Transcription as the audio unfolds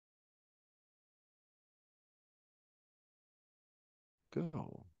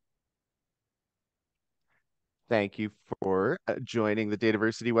Go. Thank you for joining the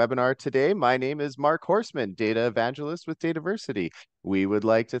Dataversity webinar today. My name is Mark Horseman, Data Evangelist with Dataversity. We would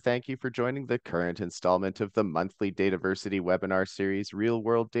like to thank you for joining the current installment of the monthly Dataversity webinar series, Real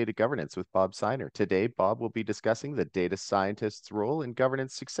World Data Governance with Bob Seiner. Today, Bob will be discussing the data scientist's role in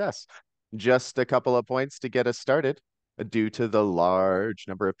governance success. Just a couple of points to get us started. Due to the large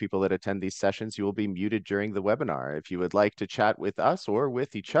number of people that attend these sessions, you will be muted during the webinar. If you would like to chat with us or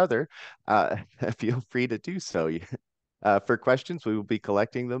with each other, feel free to do so. For questions, we will be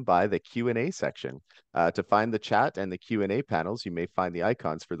collecting them by the Q&A section. To find the chat and the Q&A panels, you may find the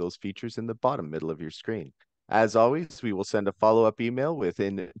icons for those features in the bottom middle of your screen. As always, we will send a follow-up email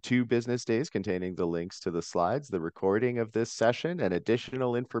within 2 business days containing the links to the slides, the recording of this session, and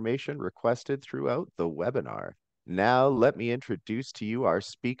additional information requested throughout the webinar. Now, let me introduce to you our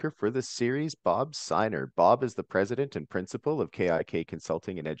speaker for the series, Bob Seiner. Bob is the president and principal of KIK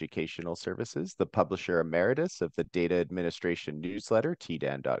Consulting and Educational Services, the publisher emeritus of the data administration newsletter,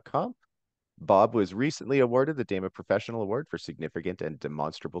 tdan.com. Bob was recently awarded the DAMA Professional Award for significant and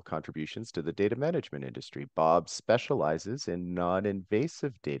demonstrable contributions to the data management industry. Bob specializes in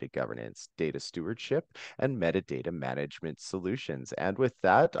non-invasive data governance, data stewardship, and metadata management solutions. And with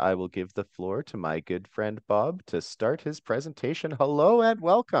that, I will give the floor to my good friend Bob to start his presentation. Hello and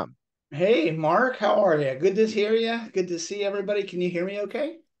welcome. Hey, Mark, how are you? Good to hear you. Good to see everybody. Can you hear me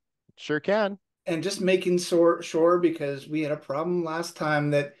okay? Sure can. And just making sure because we had a problem last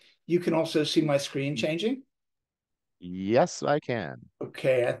time that you can also see my screen changing. Yes, I can.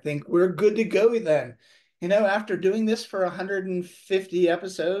 Okay, I think we're good to go then. After doing this for 150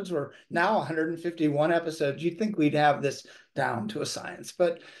 episodes, or now 151 episodes, you'd think we'd have this down to a science.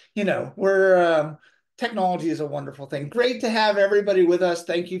 But, technology is a wonderful thing. Great to have everybody with us.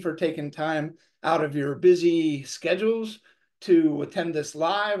 Thank you for taking time out of your busy schedules to attend this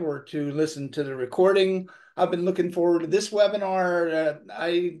live or to listen to the recording. I've been looking forward to this webinar.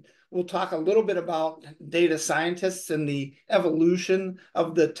 I We'll talk a little bit about data scientists and the evolution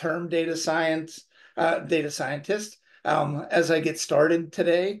of the term data scientist. As I get started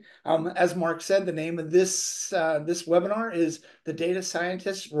today, as Mark said, the name of this webinar is the data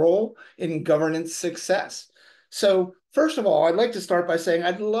scientist's role in governance success. So first of all, I'd like to start by saying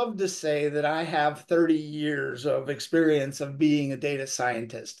I'd love to say that I have 30 years of experience of being a data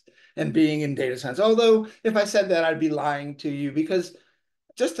scientist and being in data science. Although if I said that, I'd be lying to you, because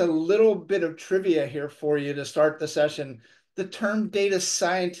just a little bit of trivia here for you to start the session. The term data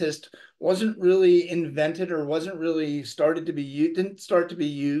scientist wasn't really invented or wasn't really didn't start to be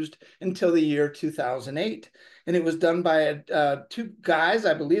used until the year 2008. And it was done by two guys,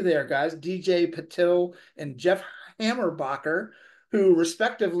 I believe they are guys, DJ Patil and Jeff Hammerbacher, who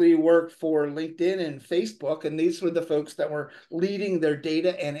respectively worked for LinkedIn and Facebook. And these were the folks that were leading their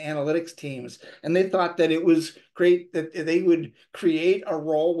data and analytics teams. And they thought that it was great that they would create a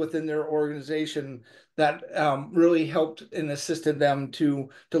role within their organization that really helped and assisted them to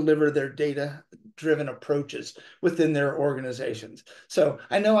deliver their data-driven approaches within their organizations. So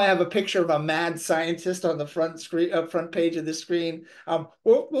I know I have a picture of a mad scientist on the front page of this screen.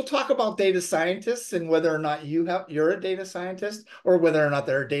 We'll talk about data scientists and whether or not you're a data scientist, or whether or not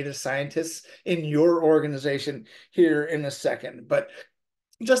there are data scientists in your organization here in a second. But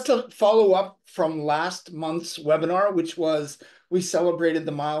just to follow up from last month's webinar, which was we celebrated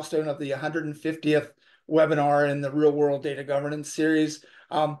the milestone of the 150th webinar in the Real World Data Governance series.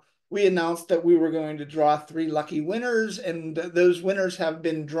 We announced that we were going to draw 3 lucky winners, and those winners have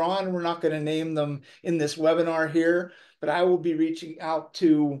been drawn. We're not going to name them in this webinar here, but I will be reaching out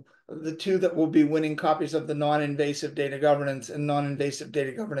to the 2 that will be winning copies of the Non-Invasive Data Governance and Non-Invasive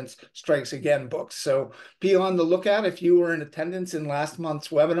Data Governance Strikes Again books. So be on the lookout. If you were in attendance in last month's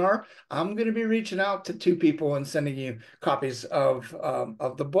webinar, I'm going to be reaching out to 2 people and sending you copies of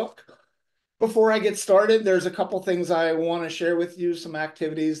the book. Before I get started, there's a couple things I want to share with you, some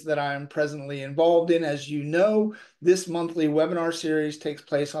activities that I'm presently involved in. As you know, this monthly webinar series takes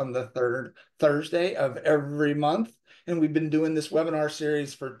place on the 3rd Thursday of every month. And we've been doing this webinar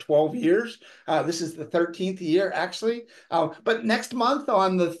series for 12 years. This is the 13th year, actually. But next month,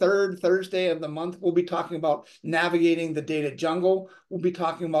 on the 3rd Thursday of the month, we'll be talking about navigating the data jungle. We'll be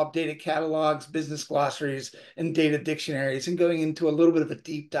talking about data catalogs, business glossaries, and data dictionaries, and going into a little bit of a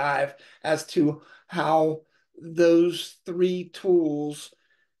deep dive as to how those 3 tools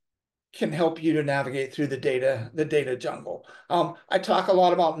can help you to navigate through the data jungle. I talk a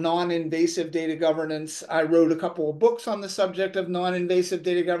lot about non-invasive data governance. I wrote a couple of books on the subject of non-invasive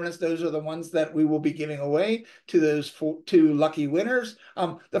data governance. Those are the ones that we will be giving away to those two lucky winners.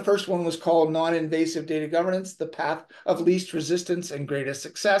 The first one was called Non-Invasive Data Governance, The Path of Least Resistance and Greatest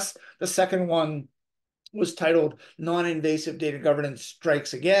Success. The second one was titled Non-Invasive Data Governance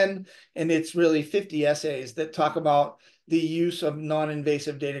Strikes Again, and it's really 50 essays that talk about the use of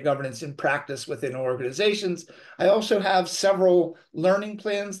non-invasive data governance in practice within organizations. I also have several learning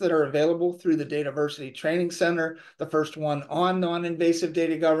plans that are available through the DATAVERSITY Training Center. The first one on non-invasive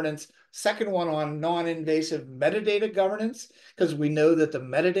data governance, second one on non-invasive metadata governance, because we know that the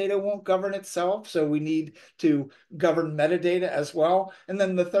metadata won't govern itself, so we need to govern metadata as well. And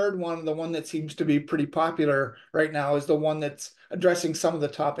then the third one, the one that seems to be pretty popular right now, is the one that's addressing some of the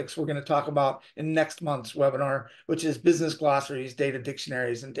topics we're going to talk about in next month's webinar, which is business glossaries, data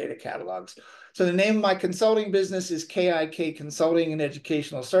dictionaries, and data catalogs. So the name of my consulting business is KIK Consulting and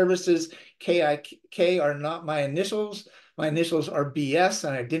Educational Services. KIK are not my initials. My initials are BS,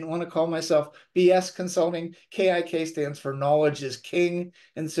 and I didn't want to call myself BS Consulting. KIK stands for Knowledge is King,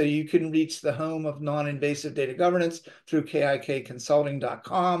 and so you can reach the home of non-invasive data governance through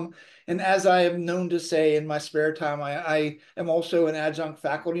kikconsulting.com. And as I am known to say in my spare time, I am also an adjunct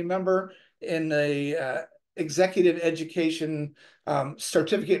faculty member in a executive education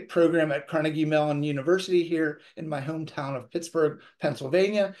certificate program at Carnegie Mellon University here in my hometown of Pittsburgh,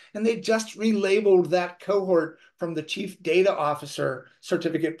 Pennsylvania. And they just relabeled that cohort from the Chief Data Officer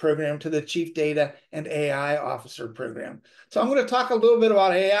certificate program to the Chief Data and AI Officer program. So I'm going to talk a little bit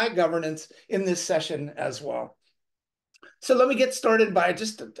about AI governance in this session as well. So let me get started by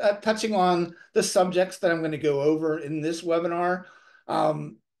just touching on the subjects that I'm going to go over in this webinar.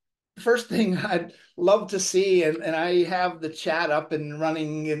 First thing I'd love to see, and I have the chat up and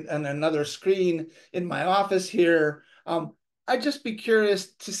running on another screen in my office here. I'd just be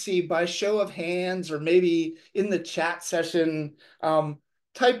curious to see, by show of hands or maybe in the chat session,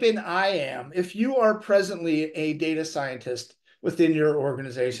 type in I am. If you are presently a data scientist within your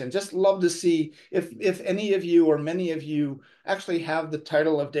organization, just love to see if any of you or many of you actually have the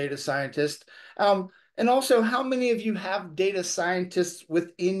title of data scientist. And also, how many of you have data scientists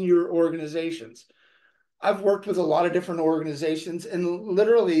within your organizations? I've worked with a lot of different organizations, and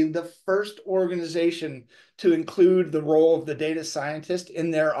literally the first organization to include the role of the data scientist in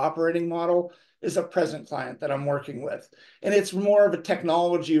their operating model is a present client that I'm working with. And it's more of a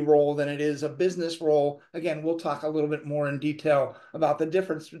technology role than it is a business role. Again, we'll talk a little bit more in detail about the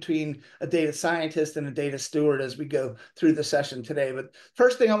difference between a data scientist and a data steward as we go through the session today. But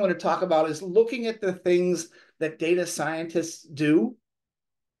first thing I'm going to talk about is looking at the things that data scientists do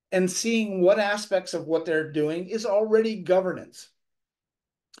and seeing what aspects of what they're doing is already governance.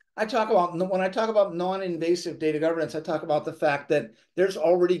 When I talk about non-invasive data governance, I talk about the fact that there's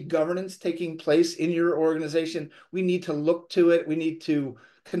already governance taking place in your organization. We need to look to it. We need to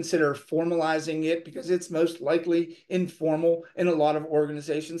consider formalizing it because it's most likely informal in a lot of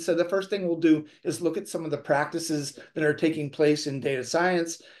organizations. So the first thing we'll do is look at some of the practices that are taking place in data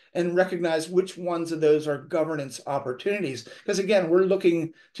science and recognize which ones of those are governance opportunities. Because again, we're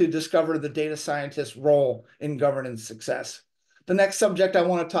looking to discover the data scientist's role in governance success. The next subject I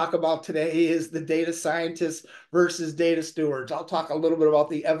want to talk about today is the data scientists versus data stewards. I'll talk a little bit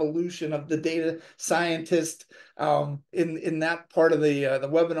about the evolution of the data scientist in that part of the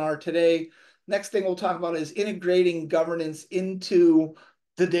webinar today. Next thing we'll talk about is integrating governance into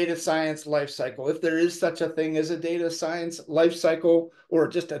the data science lifecycle. If there is such a thing as a data science lifecycle or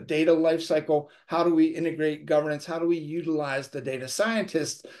just a data lifecycle, how do we integrate governance? How do we utilize the data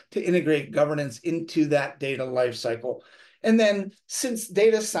scientists to integrate governance into that data lifecycle? And then since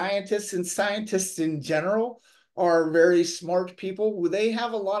data scientists and scientists in general are very smart people, they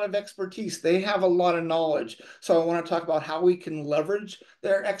have a lot of expertise. They have a lot of knowledge. So I want to talk about how we can leverage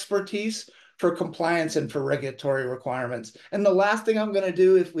their expertise for compliance and for regulatory requirements. And the last thing I'm going to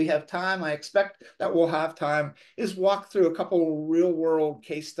do, if we have time, I expect that we'll have time, is walk through a couple real world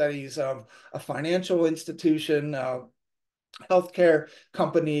case studies of a financial institution, healthcare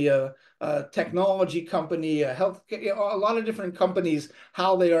company, technology company, a lot of different companies,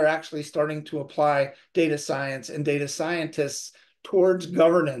 how they are actually starting to apply data science and data scientists towards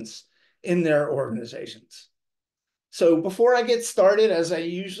governance in their organizations. So before I get started, as I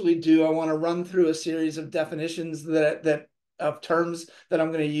usually do, I want to run through a series of definitions of terms that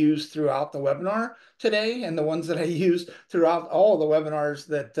I'm going to use throughout the webinar today, and the ones that I use throughout all the webinars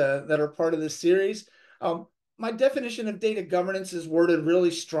that are part of this series. my definition of data governance is worded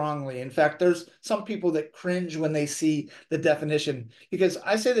really strongly. In fact, there's some people that cringe when they see the definition, because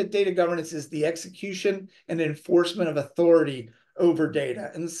I say that data governance is the execution and enforcement of authority over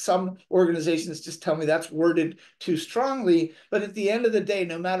data. And some organizations just tell me that's worded too strongly. But at the end of the day,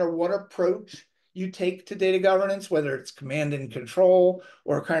 no matter what approach you take to data governance, whether it's command and control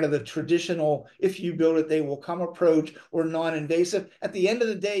or kind of the traditional, if you build it, they will come approach, or non-invasive, at the end of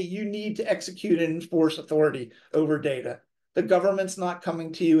the day, you need to execute and enforce authority over data. The government's not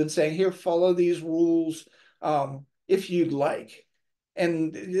coming to you and saying, here, follow these rules if you'd like.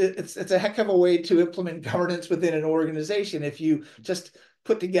 And it's a heck of a way to implement governance within an organization if you just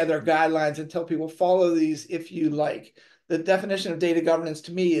put together guidelines and tell people, follow these if you like. The definition of data governance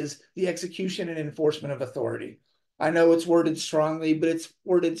to me is the execution and enforcement of authority. I know it's worded strongly, but it's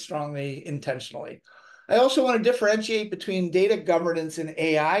worded strongly intentionally. I also want to differentiate between data governance and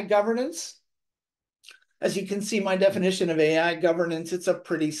AI governance. As you can see, my definition of AI governance, it's a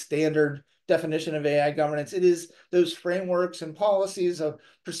pretty standard definition of AI governance. It is those frameworks and policies of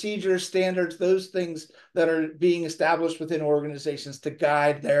procedures, standards, those things that are being established within organizations to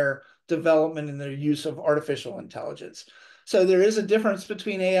guide their development and their use of artificial intelligence. So there is a difference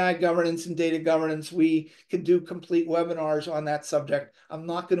between AI governance and data governance. We could do complete webinars on that subject. I'm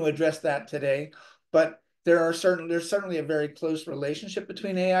not going to address that today, but there's certainly a very close relationship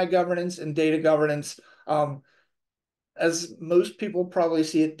between AI governance and data governance. As most people probably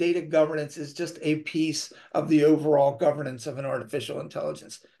see it, data governance is just a piece of the overall governance of an artificial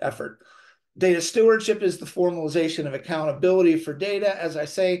intelligence effort. Data stewardship is the formalization of accountability for data. As I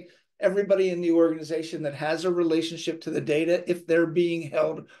say, everybody in the organization that has a relationship to the data, if they're being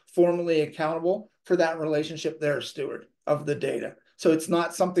held formally accountable for that relationship, they're a steward of the data. So it's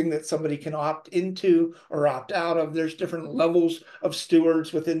not something that somebody can opt into or opt out of. There's different levels of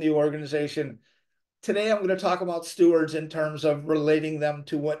stewards within the organization. Today, I'm going to talk about stewards in terms of relating them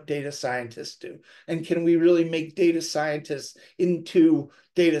to what data scientists do. And can we really make data scientists into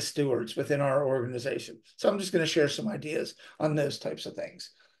data stewards within our organization? So I'm just going to share some ideas on those types of things.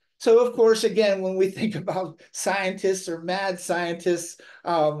 So, of course, again, when we think about scientists or mad scientists,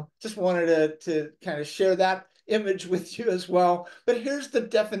 just wanted to kind of share that image with you as well. But here's the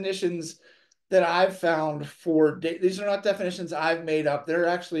definitions that I've found for data. These are not definitions I've made up. They're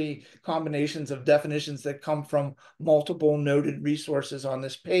actually combinations of definitions that come from multiple noted resources on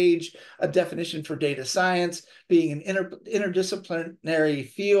this page. A definition for data science being an interdisciplinary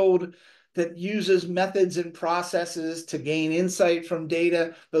field that uses methods and processes to gain insight from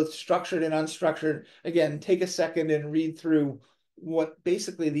data, both structured and unstructured. Again, take a second and read through what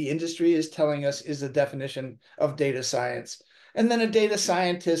basically the industry is telling us is a definition of data science. And then a data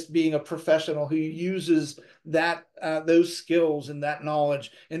scientist being a professional who uses that those skills and that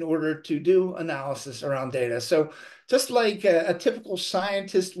knowledge in order to do analysis around data. So just like a typical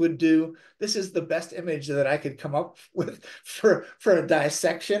scientist would do, this is the best image that I could come up with for a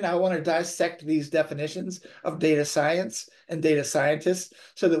dissection. I want to dissect these definitions of data science and data scientists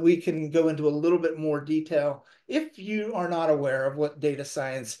so that we can go into a little bit more detail if you are not aware of what data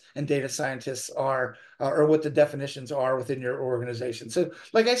science and data scientists are, or what the definitions are within your organization. So,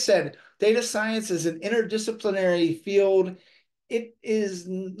 like I said, data science is an interdisciplinary field. It is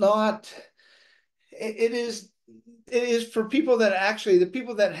not, it is for people that actually, the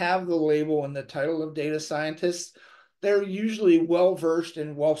people that have the label and the title of data scientists, they're usually well-versed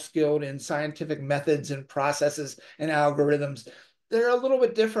and well-skilled in scientific methods and processes and algorithms. They're a little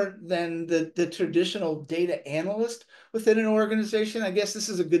bit different than the traditional data analyst within an organization. I guess this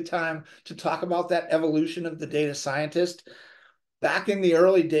is a good time to talk about that evolution of the data scientist. Back in the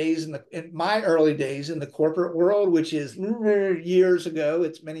early days, in my early days in the corporate world, which is years ago,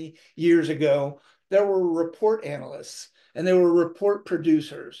 it's many years ago, there were report analysts and there were report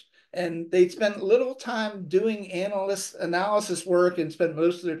producers. And they'd spend little time doing analysis work and spend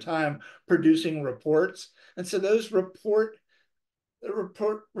most of their time producing reports. And so those report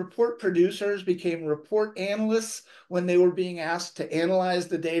producers became report analysts when they were being asked to analyze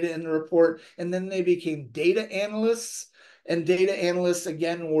the data in the report. And then they became data analysts. And data analysts,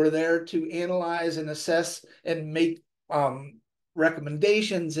 again, were there to analyze and assess and make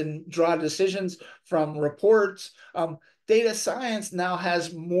recommendations and draw decisions from reports. Data science now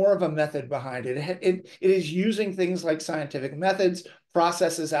has more of a method behind it. It is using things like scientific methods,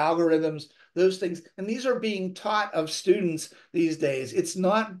 processes, algorithms, those things. And these are being taught of students these days. It's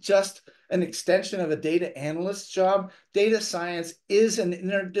not just an extension of a data analyst's job. Data science is an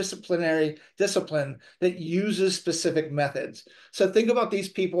interdisciplinary discipline that uses specific methods. So think about these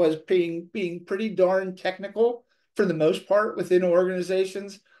people as being pretty darn technical for the most part within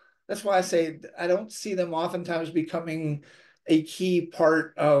organizations. That's why I say I don't see them oftentimes becoming a key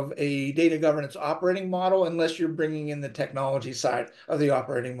part of a data governance operating model unless you're bringing in the technology side of the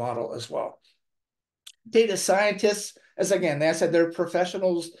operating model as well. Data scientists, as again, as I said, they're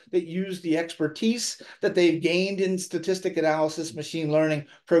professionals that use the expertise that they've gained in statistic analysis, machine learning,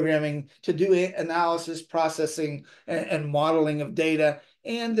 programming to do analysis, processing, and modeling of data.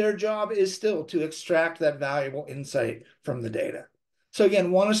 And their job is still to extract that valuable insight from the data. So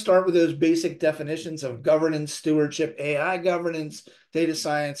again, want to start with those basic definitions of governance, stewardship, AI governance, data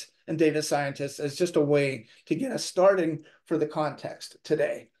science, and data scientists as just a way to get us starting for the context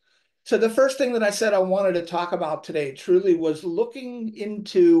today. So the first thing that I said I wanted to talk about today truly was looking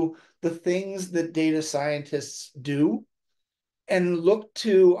into the things that data scientists do and look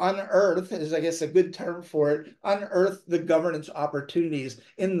to unearth, is I guess a good term for it, unearth the governance opportunities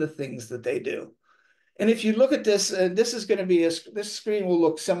in the things that they do. And if you look at this, this is going to be, this screen will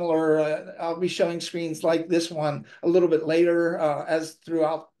look similar. I'll be showing screens like this one a little bit later as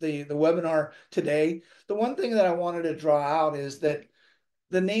throughout the webinar today. The one thing that I wanted to draw out is that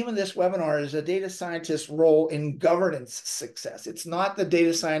the name of this webinar is a data scientist's role in governance success. It's not the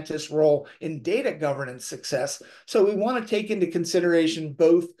data scientist's role in data governance success. So we want to take into consideration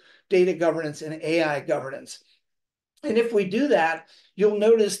both data governance and AI governance. And if we do that, you'll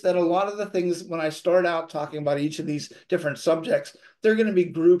notice that a lot of the things, when I start out talking about each of these different subjects, they're going to be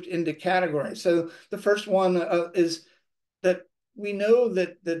grouped into categories. So the first one is that we know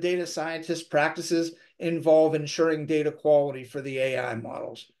that the data scientist practices involve ensuring data quality for the AI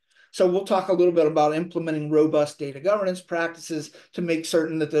models. So we'll talk a little bit about implementing robust data governance practices to make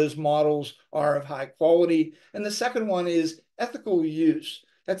certain that those models are of high quality. And the second one is ethical use.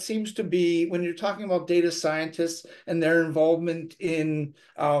 That seems to be, when you're talking about data scientists and their involvement in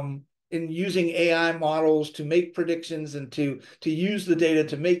using AI models to make predictions and to use the data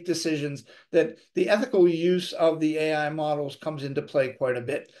to make decisions, that the ethical use of the AI models comes into play quite a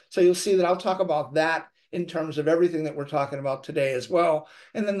bit. So you'll see that I'll talk about that in terms of everything that we're talking about today as well.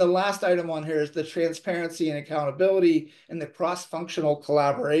 And then the last item on here is the transparency and accountability and the cross-functional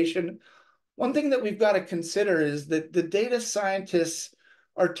collaboration. One thing that we've got to consider is that the data scientists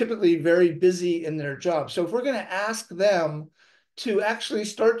are typically very busy in their job. So if we're going to ask them to actually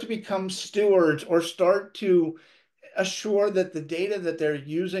start to become stewards or start to assure that the data that they're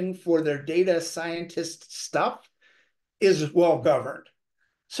using for their data scientist stuff is well governed.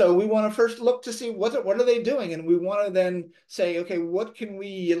 So we want to first look to see what are they doing, and we want to then say, okay, what can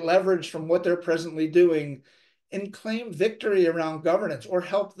we leverage from what they're presently doing and claim victory around governance or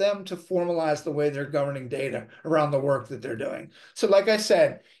help them to formalize the way they're governing data around the work that they're doing. So like I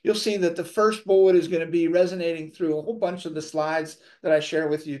said, you'll see that the first bullet is going to be resonating through a whole bunch of the slides that I share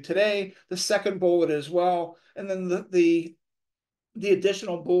with you today, the second bullet as well, and then the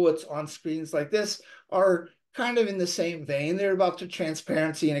additional bullets on screens like this are kind of in the same vein. They're about the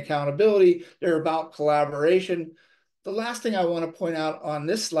transparency and accountability. They're about collaboration. The last thing I want to point out on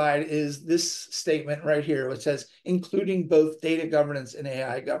this slide is this statement right here, which says, including both data governance and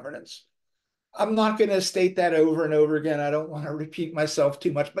AI governance. I'm not going to state that over and over again. I don't want to repeat myself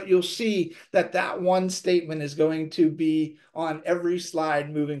too much, but you'll see that that one statement is going to be on every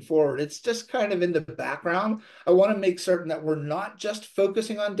slide moving forward. It's just kind of in the background. I want to make certain that we're not just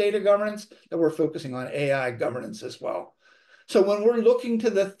focusing on data governance, that we're focusing on AI governance as well. So when we're looking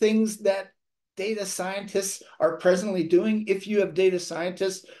to the things that data scientists are presently doing, if you have data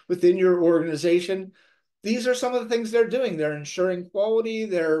scientists within your organization, these are some of the things they're doing. They're ensuring quality,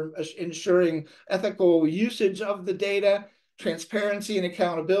 they're ensuring ethical usage of the data, transparency and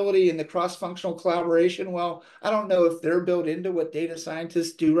accountability, and the cross-functional collaboration. Well, I don't know if they're built into what data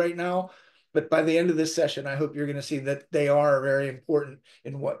scientists do right now, but by the end of this session, I hope you're going to see that they are very important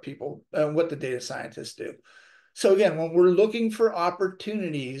in what the data scientists do. So again, when we're looking for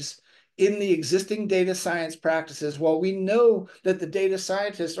opportunities in the existing data science practices, well, we know that the data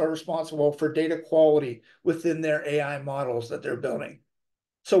scientists are responsible for data quality within their AI models that they're building.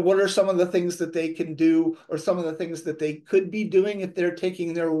 So what are some of the things that they can do, or some of the things that they could be doing if they're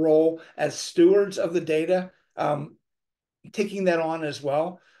taking their role as stewards of the data, taking that on as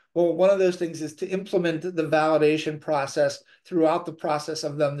well? Well, one of those things is to implement the validation process throughout the process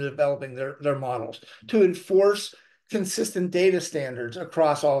of them developing their models, to enforce consistent data standards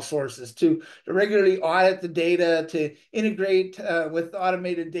across all sources, to regularly audit the data, to integrate with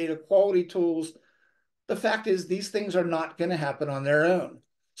automated data quality tools. The fact is, these things are not going to happen on their own.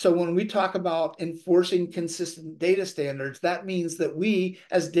 So when we talk about enforcing consistent data standards, that means that we,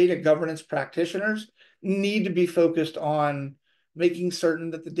 as data governance practitioners, need to be focused on making certain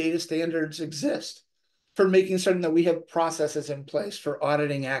that the data standards exist. for making certain that we have processes in place for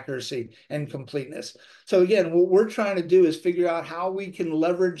auditing accuracy and completeness. So again, what we're trying to do is figure out how we can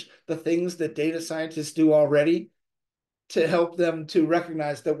leverage the things that data scientists do already to help them to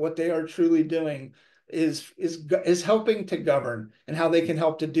recognize that what they are truly doing is helping to govern, and how they can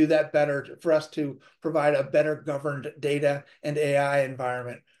help to do that better for us to provide a better governed data and AI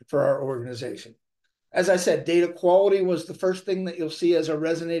environment for our organization. As I said, data quality was the first thing that you'll see as a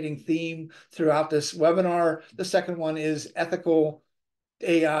resonating theme throughout this webinar. The second one is ethical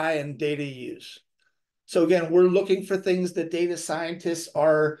AI and data use. So again, we're looking for things that data scientists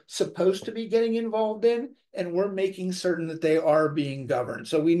are supposed to be getting involved in, and we're making certain that they are being governed.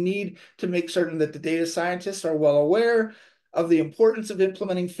 So we need to make certain that the data scientists are well aware of the importance of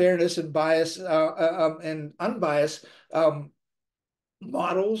implementing fairness and bias and unbiased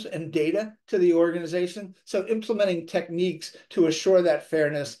models and data to the organization. So implementing techniques to assure that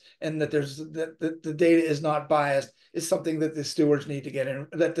fairness and that the data is not biased is something that the stewards need to get in,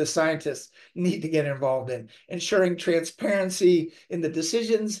 that the scientists need to get involved in. Ensuring transparency in the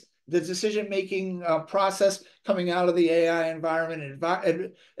decisions, the decision-making process coming out of the AI environment,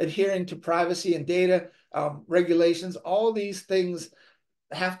 adhering to privacy and data regulations. All these things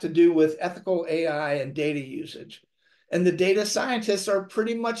have to do with ethical AI and data usage. And the data scientists are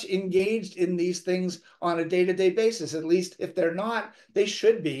pretty much engaged in these things on a day-to-day basis. At least if they're not, they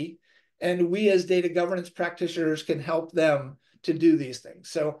should be. And we as data governance practitioners can help them to do these things.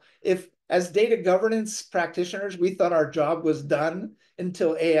 So if as data governance practitioners, we thought our job was done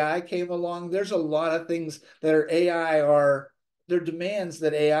until AI came along, there's a lot of things that are they're demands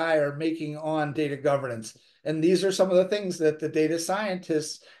that AI are making on data governance. And these are some of the things that the data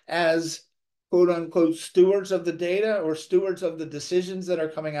scientists, as quote unquote stewards of the data or stewards of the decisions that are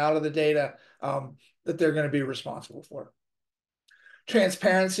coming out of the data, that they're going to be responsible for.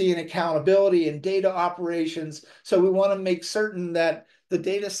 Transparency and accountability in data operations. So we want to make certain that the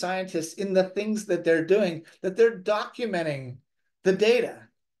data scientists, in the things that they're doing, that they're documenting the data.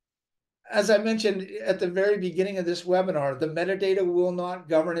 As I mentioned at the very beginning of this webinar, the metadata will not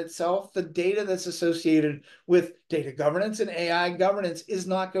govern itself. The data that's associated with data governance and AI governance is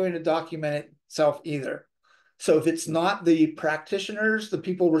not going to document itself either. So if it's not the practitioners, the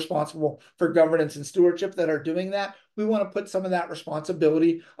people responsible for governance and stewardship that are doing that, we want to put some of that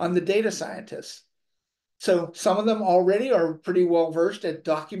responsibility on the data scientists. So some of them already are pretty well versed at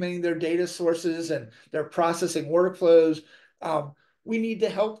documenting their data sources and their processing workflows. We need to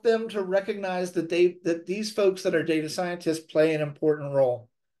help them to recognize that these folks that are data scientists play an important role,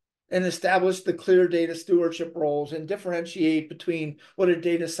 and establish the clear data stewardship roles and differentiate between what a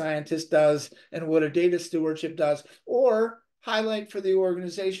data scientist does and what a data stewardship does, or highlight for the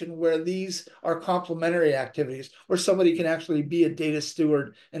organization where these are complementary activities, where somebody can actually be a data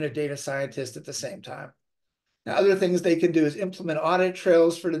steward and a data scientist at the same time. Now, other things they can do is implement audit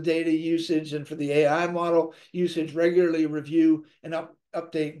trails for the data usage and for the AI model usage, regularly review and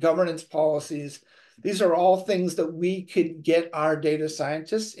update governance policies. These are all things that we could get our data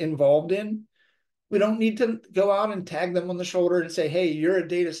scientists involved in. We don't need to go out and tag them on the shoulder and say, hey, you're a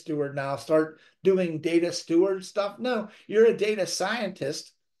data steward now, start doing data steward stuff. No, you're a data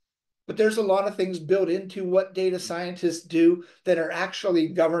scientist. But there's a lot of things built into what data scientists do that are actually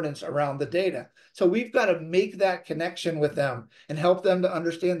governance around the data. So we've got to make that connection with them and help them to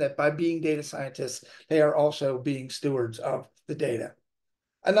understand that by being data scientists, they are also being stewards of the data.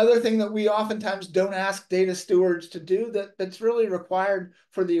 Another thing that we oftentimes don't ask data stewards to do that's really required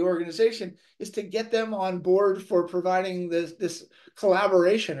for the organization is to get them on board for providing this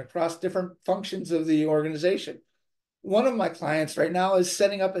collaboration across different functions of the organization. One of my clients right now is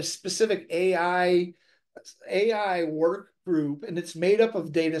setting up a specific AI work group, and it's made up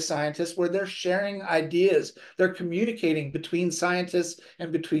of data scientists where they're sharing ideas. They're communicating between scientists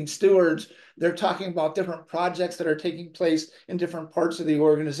and between stewards. They're talking about different projects that are taking place in different parts of the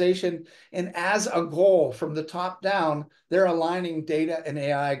organization. And as a goal from the top down, they're aligning data and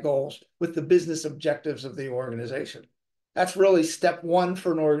AI goals with the business objectives of the organization. That's really step one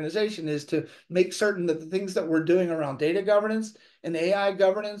for an organization, is to make certain that the things that we're doing around data governance and AI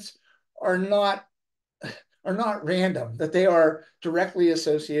governance are not random, that they are directly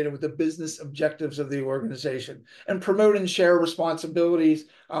associated with the business objectives of the organization, and promote and share responsibilities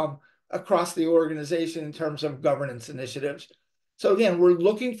across the organization in terms of governance initiatives. So again, we're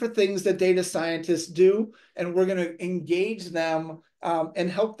looking for things that data scientists do, and we're going to engage them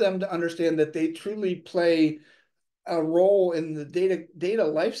and help them to understand that they truly play a role in the data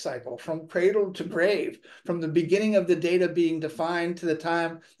life cycle from cradle to grave, from the beginning of the data being defined to the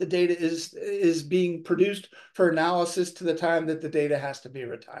time the data is being produced for analysis to the time that the data has to be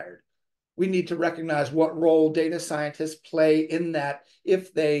retired. we need to recognize what role data scientists play in that,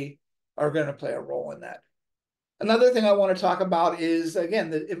 if they are going to play a role in that. Another thing I want to talk about is, again,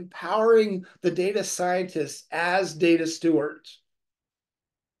 the empowering the data scientists as data stewards.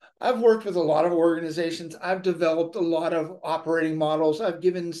 I've worked with a lot of organizations. I've developed a lot of operating models. I've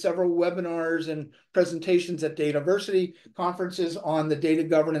given several webinars and presentations at DATAVERSITY conferences on the data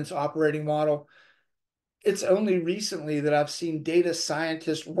governance operating model. It's only recently that I've seen data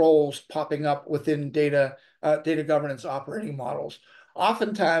scientist roles popping up within data governance operating models.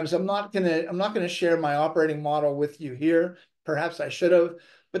 Oftentimes, I'm not gonna share my operating model with you here. Perhaps I should have,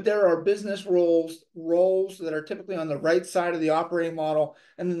 but there are business roles that are typically on the right side of the operating model,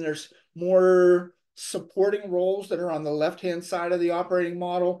 and then there's more supporting roles that are on the left-hand side of the operating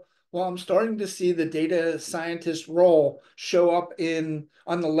model. Well, I'm starting to see the data scientist role show up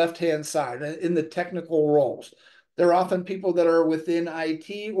on the left-hand side in the technical roles. They're often people that are within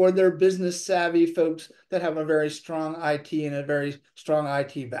IT, or they're business savvy folks that have a very strong IT and a very strong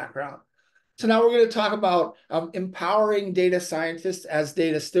IT background. So now we're going to talk about empowering data scientists as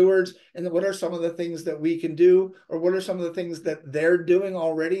data stewards, and what are some of the things that we can do, or what are some of the things that they're doing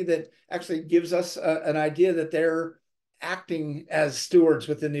already that actually gives us an idea that they're acting as stewards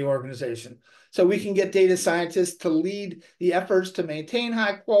within the organization. So we can get data scientists to lead the efforts to maintain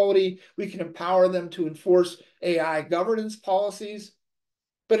high quality. We can empower them to enforce AI governance policies.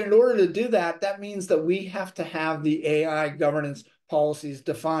 But in order to do that, that means that we have to have the AI governance policies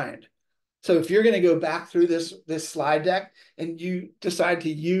defined. So if you're going to go back through this slide deck and you decide to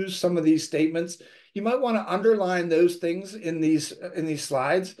use some of these statements, you might want to underline those things in these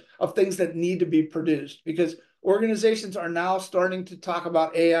slides of things that need to be produced, because organizations are now starting to talk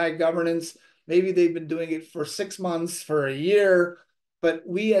about AI governance. Maybe they've been doing it for 6 months, for a year, but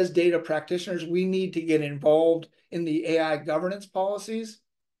we as data practitioners, we need to get involved in the AI governance policies.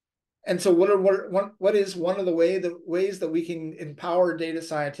 And so what is one of the ways that we can empower data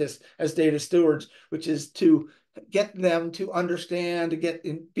scientists as data stewards, which is to get them to understand,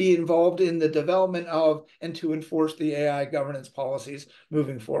 to be involved in the development of, and to enforce the AI governance policies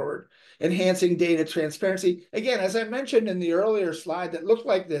moving forward. Enhancing data transparency. Again, as I mentioned in the earlier slide that looked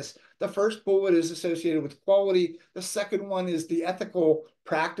like this, the first bullet is associated with quality. The second one is the ethical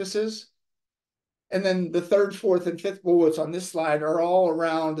practices. And then the third, fourth, and fifth bullets on this slide are all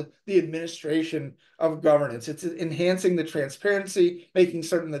around the administration of governance. It's enhancing the transparency, making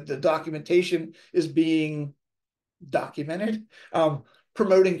certain that the documentation is being documented,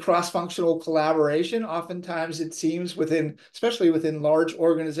 promoting cross-functional collaboration. Oftentimes it seems especially within large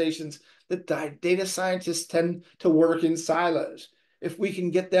organizations, that data scientists tend to work in silos. If we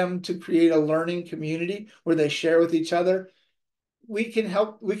can get them to create a learning community where they share with each other, we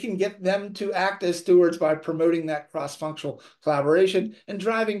can get them to act as stewards by promoting that cross-functional collaboration and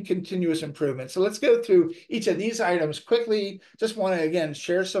driving continuous improvement. So let's go through each of these items quickly. Just want to, again,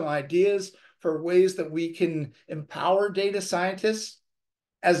 share some ideas for ways that we can empower data scientists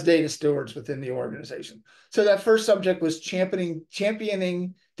as data stewards within the organization. So that first subject was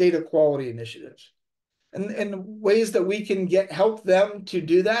championing data quality initiatives. And ways that we can help them to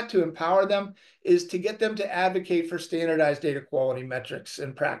do that, to empower them, is to get them to advocate for standardized data quality metrics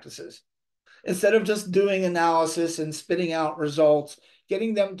and practices. Instead of just doing analysis and spitting out results,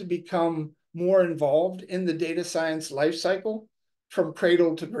 getting them to become more involved in the data science lifecycle from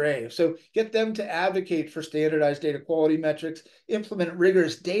cradle to grave. So get them to advocate for standardized data quality metrics, implement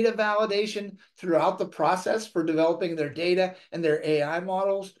rigorous data validation throughout the process for developing their data and their AI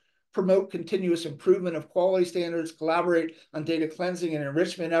models, promote continuous improvement of quality standards, collaborate on data cleansing and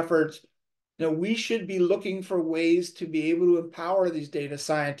enrichment efforts. We should be looking for ways to be able to empower these data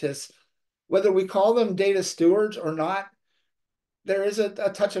scientists. Whether we call them data stewards or not, there is a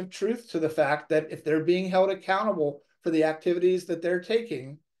touch of truth to the fact that if they're being held accountable for the activities that they're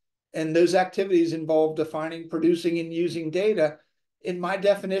taking, and those activities involve defining, producing, and using data, in my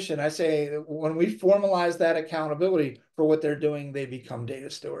definition, I say when we formalize that accountability for what they're doing, they become data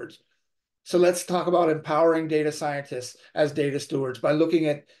stewards. So let's talk about empowering data scientists as data stewards by looking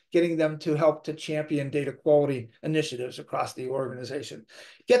at getting them to help to champion data quality initiatives across the organization.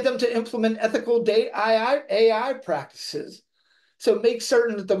 Get them to implement ethical AI practices. So make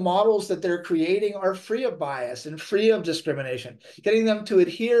certain that the models that they're creating are free of bias and free of discrimination. Getting them to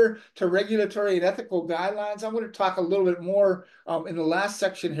adhere to regulatory and ethical guidelines. I'm going to talk a little bit more in the last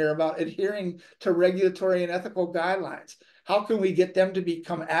section here about adhering to regulatory and ethical guidelines. How can we get them to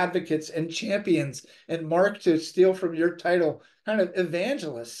become advocates and champions, and Mark, to steal from your title, kind of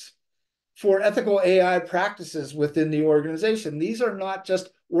evangelists for ethical AI practices within the organization? These are not just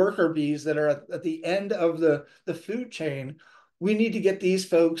worker bees that are at the end of the food chain. We need to get these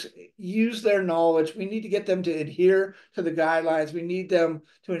folks use their knowledge. We need to get them to adhere to the guidelines. We need them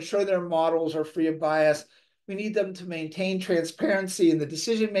to ensure their models are free of bias. We need them to maintain transparency in the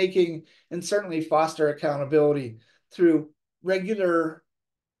decision making and certainly foster accountability through regular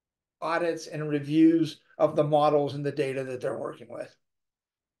audits and reviews of the models and the data that they're working with.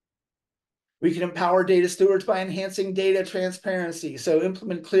 We can empower data stewards by enhancing data transparency. So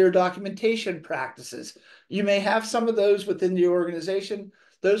implement clear documentation practices. You may have some of those within the organization.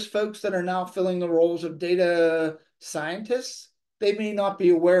 Those folks that are now filling the roles of data scientists, they may not be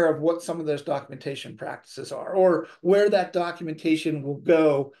aware of what some of those documentation practices are or where that documentation will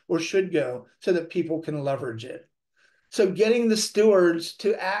go or should go so that people can leverage it. So getting the stewards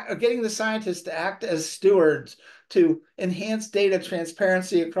to act, or getting the scientists to act as stewards to enhance data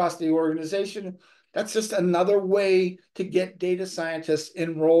transparency across the organization, that's just another way to get data scientists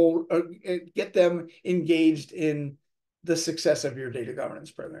enrolled or get them engaged in the success of your data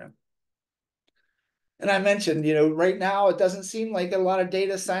governance program. And I mentioned, right now it doesn't seem like a lot of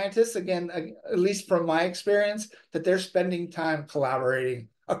data scientists, again, at least from my experience, that they're spending time collaborating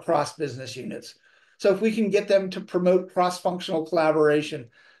across business units. So if we can get them to promote cross-functional collaboration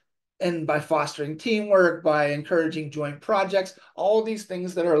and by fostering teamwork, by encouraging joint projects, all these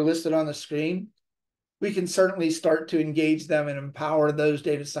things that are listed on the screen, we can certainly start to engage them and empower those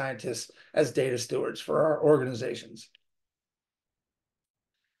data scientists as data stewards for our organizations.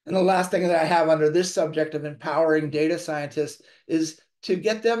 And the last thing that I have under this subject of empowering data scientists is to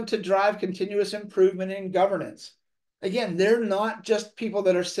get them to drive continuous improvement in governance. Again, they're not just people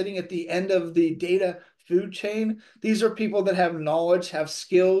that are sitting at the end of the data food chain. These are people that have knowledge, have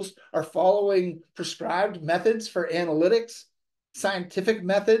skills, are following prescribed methods for analytics, scientific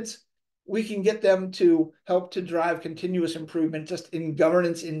methods. We can get them to help to drive continuous improvement just in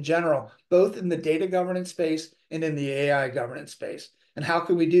governance in general, both in the data governance space and in the AI governance space. And how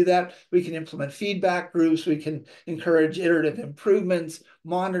can we do that? We can implement feedback groups. We can encourage iterative improvements,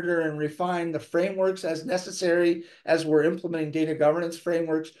 monitor and refine the frameworks as necessary as we're implementing data governance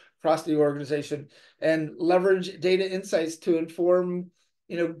frameworks across the organization, and leverage data insights to inform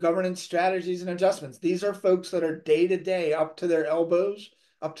governance strategies and adjustments. These are folks that are day to day up to their elbows,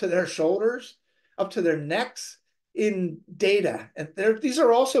 up to their shoulders, up to their necks in data. And these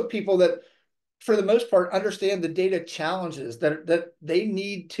are also people that, for the most part, understand the data challenges that they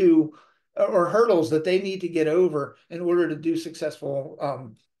need to, or hurdles that they need to get over in order to do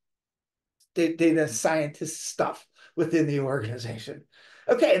successful data scientist stuff within the organization.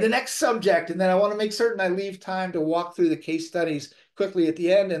 Okay, the next subject, and then I want to make certain I leave time to walk through the case studies quickly at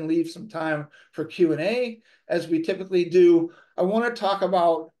the end and leave some time for Q&A, as we typically do. I want to talk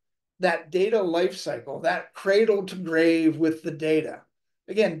about that data lifecycle, that cradle to grave with the data.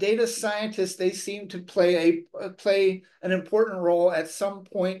 Again, data scientists, they seem to play an important role at some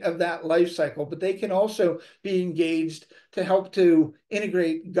point of that life cycle, but they can also be engaged to help to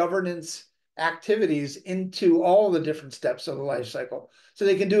integrate governance activities into all the different steps of the life cycle. So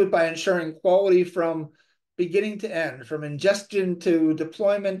they can do it by ensuring quality from beginning to end, from ingestion to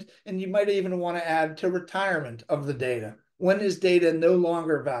deployment, and you might even want to add to retirement of the data. When is data no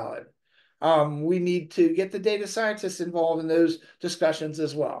longer valid? We need to get the data scientists involved in those discussions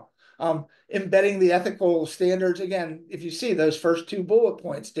as well. Embedding the ethical standards. Again, if you see those first two bullet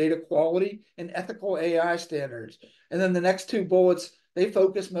points, data quality and ethical AI standards. And then the next two bullets, they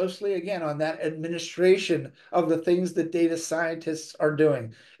focus mostly, again, on that administration of the things that data scientists are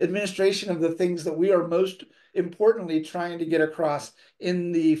doing. Administration of the things that we are most importantly trying to get across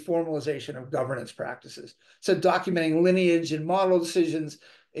in the formalization of governance practices. So documenting lineage and model decisions,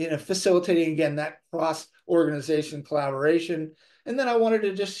 facilitating, again, that cross-organization collaboration. And then I wanted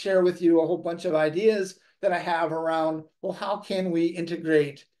to just share with you a whole bunch of ideas that I have around, well, how can we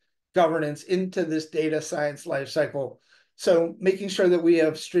integrate governance into this data science lifecycle? So making sure that we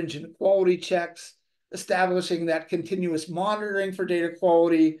have stringent quality checks, establishing that continuous monitoring for data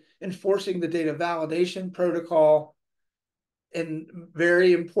quality, enforcing the data validation protocol, and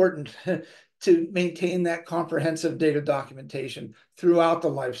very important, to maintain that comprehensive data documentation throughout the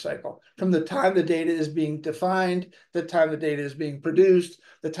life cycle, from the time the data is being defined, the time the data is being produced,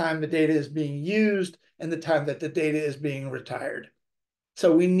 the time the data is being used, and the time that the data is being retired.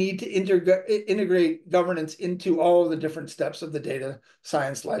 So we need to integrate governance into all of the different steps of the data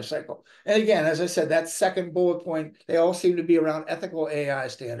science lifecycle. And again, as I said, that second bullet point, they all seem to be around ethical AI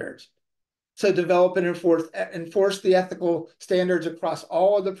standards. So develop and enforce the ethical standards across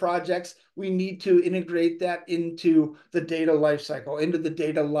all of the projects. We need to integrate that into the data lifecycle, into the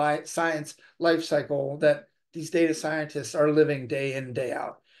data science lifecycle that these data scientists are living day in, day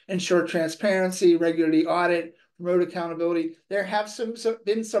out. Ensure transparency, regularly audit, promote accountability. There have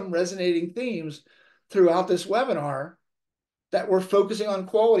been some resonating themes throughout this webinar that we're focusing on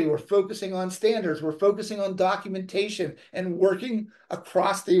quality, we're focusing on standards, we're focusing on documentation and working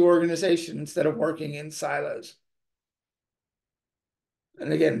across the organization instead of working in silos.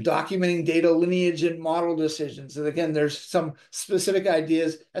 And again, documenting data lineage and model decisions. And again, there's some specific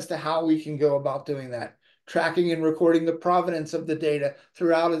ideas as to how we can go about doing that. Tracking and recording the provenance of the data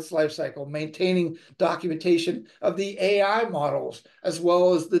throughout its life cycle, maintaining documentation of the AI models, as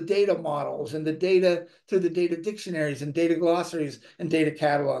well as the data models and the data through the data dictionaries and data glossaries and data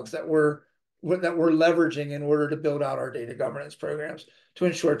catalogs that we're leveraging in order to build out our data governance programs to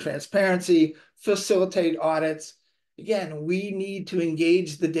ensure transparency, facilitate audits. Again, we need to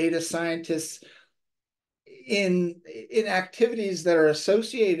engage the data scientists in activities that are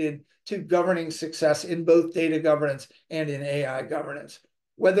associated to governing success in both data governance and in AI governance.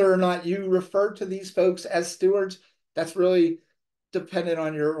 Whether or not you refer to these folks as stewards, that's really dependent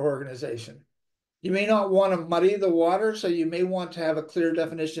on your organization. You may not want to muddy the water, so you may want to have a clear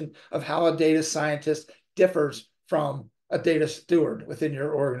definition of how a data scientist differs from a data steward within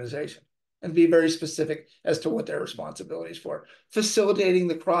your organization, and be very specific as to what their responsibilities for. Facilitating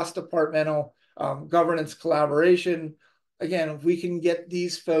the cross-departmental governance collaboration. Again, if we can get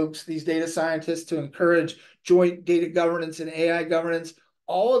these folks, these data scientists, to encourage joint data governance and AI governance,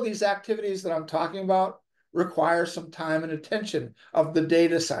 all of these activities that I'm talking about require some time and attention of the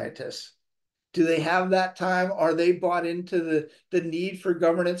data scientists. Do they have that time? Are they bought into the need for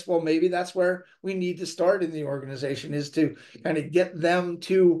governance? Well, maybe that's where we need to start in the organization, is to kind of get them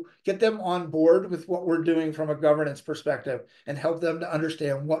on board with what we're doing from a governance perspective and help them to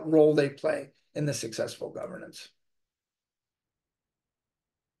understand what role they play in the successful governance.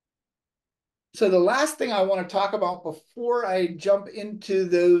 So the last thing I want to talk about before I jump into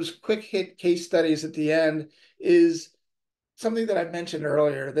those quick hit case studies at the end is something that I mentioned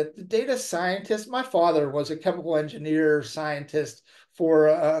earlier, that the data scientist, my father was a chemical engineer scientist for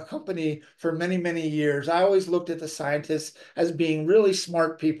a company for many, many years. I always looked at the scientists as being really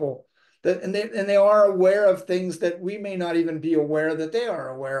smart people, and they are aware of things that we may not even be aware that they are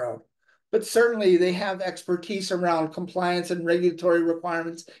aware of. But certainly they have expertise around compliance and regulatory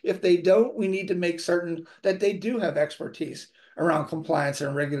requirements. If they don't, we need to make certain that they do have expertise around compliance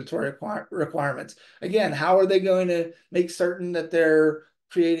and regulatory requirements. Again, how are they going to make certain that they're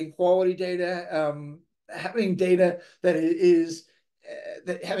creating quality data, having data that is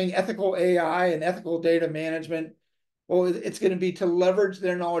that having ethical AI and ethical data management? Well, it's going to be to leverage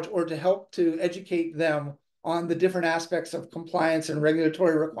their knowledge or to help to educate them on the different aspects of compliance and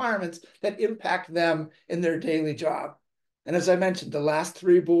regulatory requirements that impact them in their daily job. And as I mentioned, the last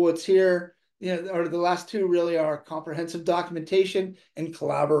three bullets here, or the last two really, are comprehensive documentation and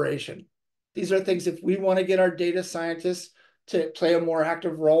collaboration. These are things, if we want to get our data scientists to play a more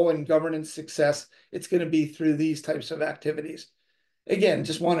active role in governance success, it's going to be through these types of activities. Again,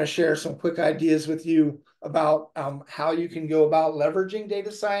 just want to share some quick ideas with you about how you can go about leveraging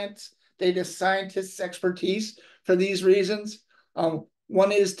data scientists' expertise for these reasons.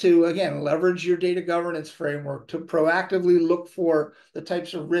 One is to, again, leverage your data governance framework to proactively look for the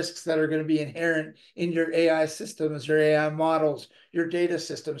types of risks that are going to be inherent in your AI systems, your AI models, your data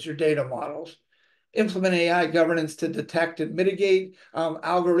systems, your data models. Implement AI governance to detect and mitigate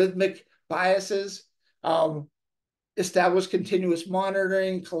algorithmic biases. Establish continuous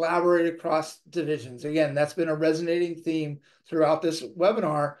monitoring, collaborate across divisions. Again, that's been a resonating theme throughout this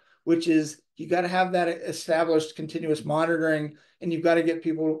webinar, which is you got to have that established continuous monitoring, and you've got to get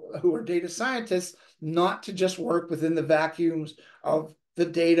people who are data scientists not to just work within the vacuums of the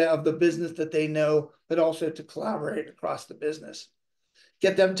data of the business that they know, but also to collaborate across the business.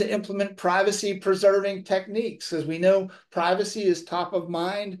 Get them to implement privacy preserving techniques. As we know, privacy is top of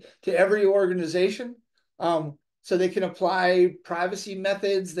mind to every organization. So they can apply privacy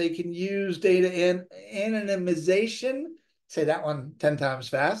methods. They can use data anonymization. Say that one 10 times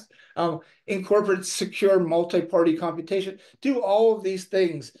fast. Incorporate secure multi-party computation. Do all of these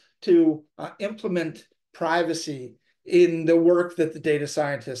things to implement privacy in the work that the data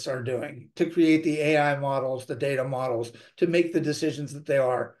scientists are doing, to create the AI models, the data models, to make the decisions that they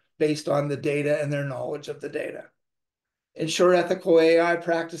are based on the data and their knowledge of the data. Ensure ethical AI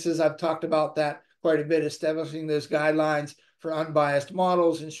practices. I've talked about that quite a bit, establishing those guidelines for unbiased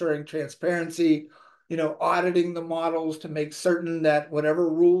models, ensuring transparency, auditing the models to make certain that whatever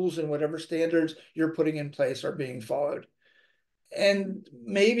rules and whatever standards you're putting in place are being followed. And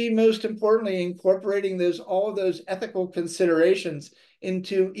maybe most importantly, incorporating all of those ethical considerations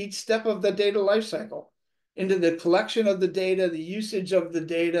into each step of the data lifecycle. into the collection of the data, the usage of the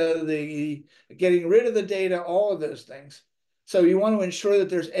data, the getting rid of the data, all of those things. So you want to ensure that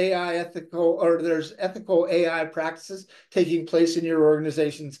there's AI ethical, or there's ethical AI practices taking place in your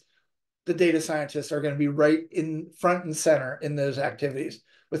organizations. The data scientists are going to be right in front and center in those activities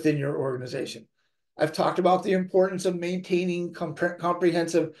within your organization. I've talked about the importance of maintaining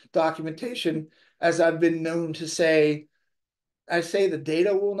comprehensive documentation. As I've been known to say, I say the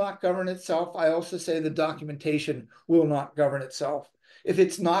data will not govern itself. I also say the documentation will not govern itself. If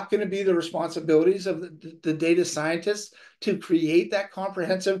it's not going to be the responsibilities of the data scientists to create that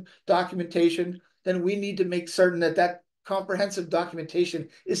comprehensive documentation, then we need to make certain that that comprehensive documentation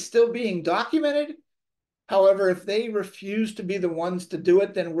is still being documented. However, if they refuse to be the ones to do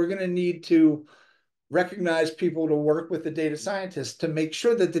it, then we're going to need to recognize people to work with the data scientists to make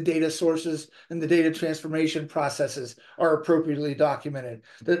sure that the data sources and the data transformation processes are appropriately documented,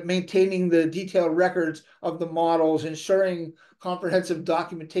 that maintaining the detailed records of the models, ensuring comprehensive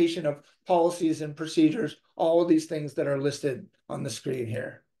documentation of policies and procedures, all of these things that are listed on the screen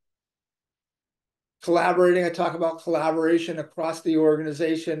here. Collaborating, I talk about collaboration across the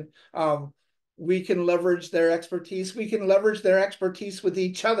organization. We can leverage their expertise. We can leverage their expertise with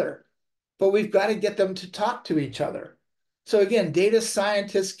each other, but we've got to get them to talk to each other. So again, data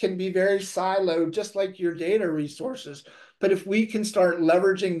scientists can be very siloed, just like your data resources. But if we can start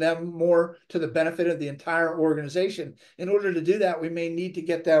leveraging them more to the benefit of the entire organization, in order to do that, we may need to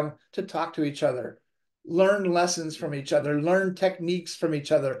get them to talk to each other, learn lessons from each other, learn techniques from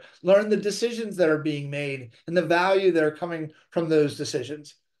each other, learn the decisions that are being made and the value that are coming from those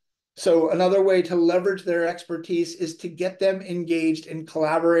decisions. So another way to leverage their expertise is to get them engaged in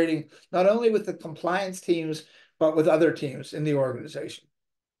collaborating, not only with the compliance teams, but with other teams in the organization.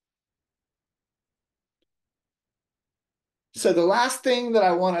 So the last thing that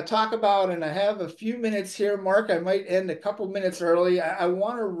I want to talk about, and I have a few minutes here, Mark, I might end a couple minutes early. I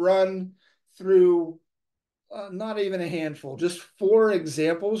want to run through not even a handful, just 4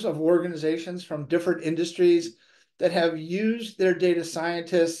 examples of organizations from different industries that have used their data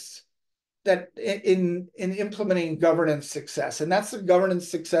scientists that in implementing governance success. And that's the governance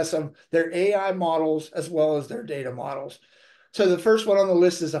success of their AI models as well as their data models. So the first one on the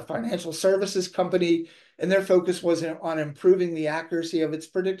list is a financial services company, and their focus was on improving the accuracy of its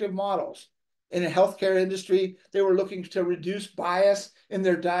predictive models. In the healthcare industry, they were looking to reduce bias in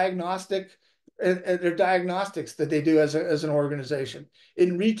their diagnostics that they do as an organization.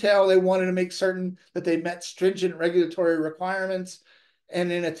 In retail, they wanted to make certain that they met stringent regulatory requirements. And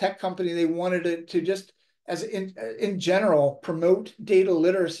in a tech company, they wanted to just, as in general, promote data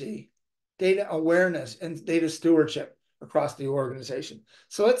literacy, data awareness, and data stewardship across the organization.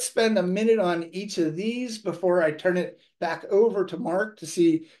 So let's spend a minute on each of these before I turn it back over to Mark to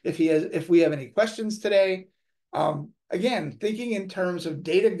see if we have any questions today. Again, thinking in terms of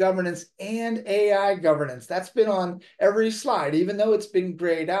data governance and AI governance, that's been on every slide, even though it's been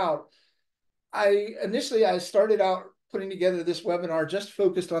grayed out. I started out putting together this webinar just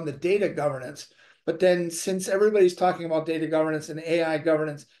focused on the data governance. But then since everybody's talking about data governance and AI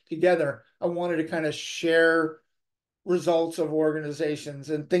governance together, I wanted to kind of share results of organizations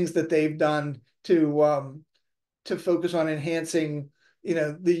and things that they've done to focus on enhancing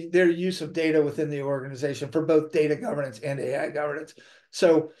their use of data within the organization for both data governance and AI governance.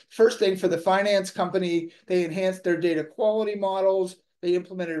 So first thing, for the finance company, they enhanced their data quality models. They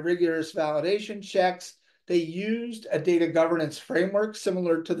implemented rigorous validation checks. They used a data governance framework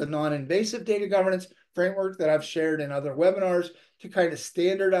similar to the non-invasive data governance framework that I've shared in other webinars to kind of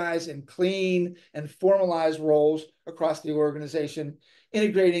standardize and clean and formalize roles across the organization,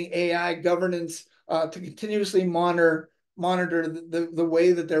 integrating AI governance to continuously monitor the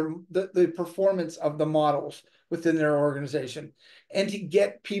way that the performance of the models within their organization, and to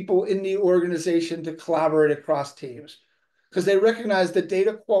get people in the organization to collaborate across teams, because they recognized that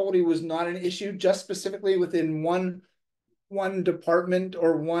data quality was not an issue just specifically within one department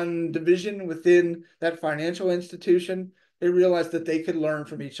or one division within that financial institution. They realized that they could learn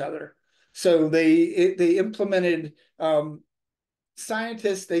from each other. So they implemented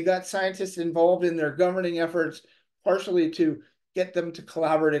scientists. They got scientists involved in their governing efforts, partially to get them to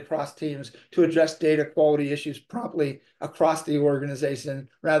collaborate across teams to address data quality issues promptly across the organization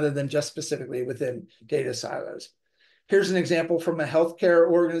rather than just specifically within data silos. Here's an example from a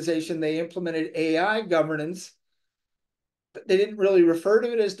healthcare organization. They implemented AI governance. They didn't really refer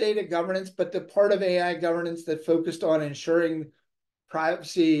to it as data governance, but the part of AI governance that focused on ensuring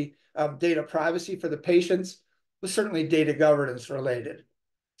privacy, data privacy for the patients was certainly data governance related.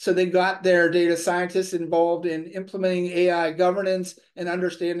 So they got their data scientists involved in implementing AI governance and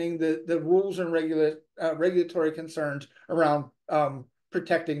understanding the rules and regulatory concerns around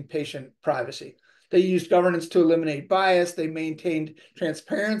protecting patient privacy. They used governance to eliminate bias. They maintained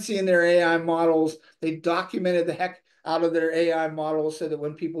transparency in their AI models. They documented the heck out of their AI models so that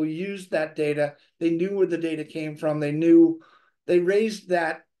when people used that data, they knew where the data came from. They raised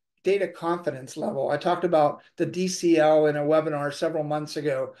that data confidence level. I talked about the DCL in a webinar several months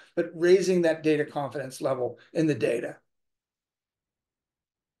ago, but raising that data confidence level in the data.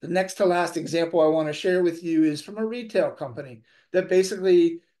 The next to last example I want to share with you is from a retail company that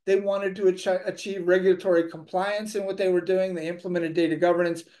basically they wanted to achieve regulatory compliance in what they were doing. They implemented data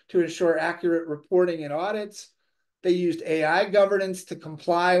governance to ensure accurate reporting and audits. They used AI governance to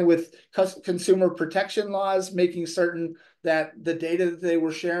comply with consumer protection laws, making certain that the data that they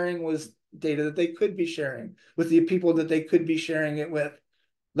were sharing was data that they could be sharing with the people that they could be sharing it with,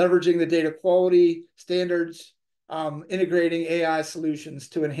 leveraging the data quality standards, integrating AI solutions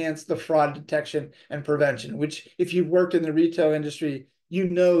to enhance the fraud detection and prevention, which if you've worked in the retail industry, you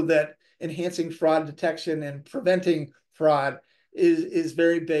know that enhancing fraud detection and preventing fraud is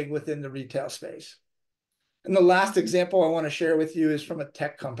very big within the retail space. And the last example I want to share with you is from a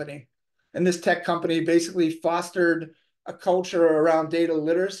tech company. And this tech company basically fostered a culture around data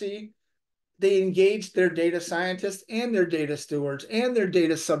literacy. They engaged their data scientists and their data stewards and their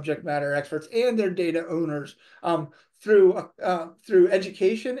data subject matter experts and their data owners through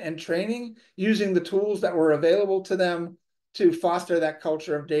education and training, using the tools that were available to them to foster that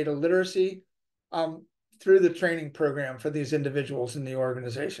culture of data literacy through the training program for these individuals in the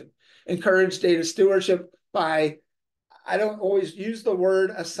organization. Encourage data stewardship by, I don't always use the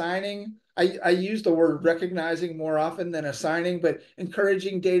word assigning. I use the word recognizing more often than assigning, but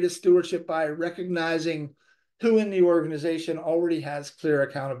encouraging data stewardship by recognizing who in the organization already has clear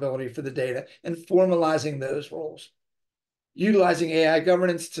accountability for the data and formalizing those roles. Utilizing AI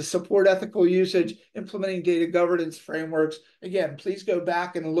governance to support ethical usage, implementing data governance frameworks. Again, please go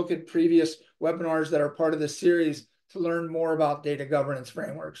back and look at previous webinars that are part of this series to learn more about data governance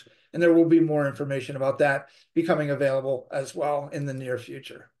frameworks. And there will be more information about that becoming available as well in the near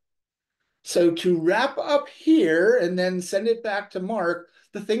future. So to wrap up here and then send it back to Mark,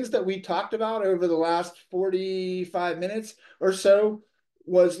 the things that we talked about over the last 45 minutes or so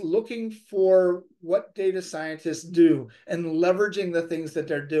was looking for what data scientists do and leveraging the things that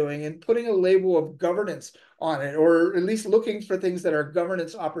they're doing and putting a label of governance on it, or at least looking for things that are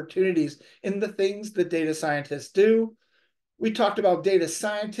governance opportunities in the things that data scientists do. We talked about data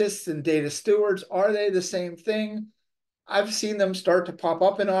scientists and data stewards. Are they the same thing? I've seen them start to pop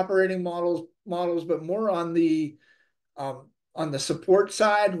up in operating models, but more on the support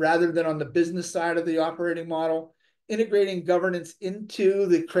side rather than on the business side of the operating model. Integrating governance into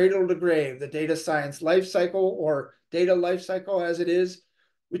the cradle to grave, the data science lifecycle or data lifecycle as it is.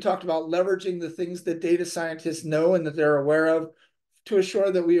 We talked about leveraging the things that data scientists know and that they're aware of to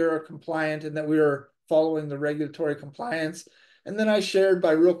assure that we are compliant and that we are following the regulatory compliance. And then I shared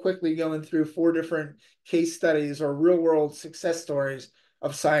by real quickly going through 4 different case studies or real world success stories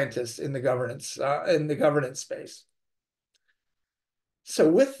of scientists in the governance space. So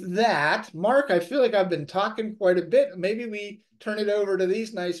with that, Mark, I feel like I've been talking quite a bit. Maybe we turn it over to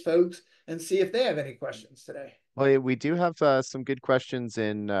these nice folks and see if they have any questions today. Well, yeah, we do have some good questions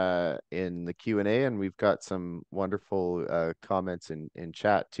in the Q&A, and we've got some wonderful comments in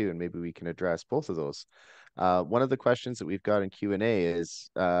chat too, and maybe we can address both of those. One of the questions that we've got in Q&A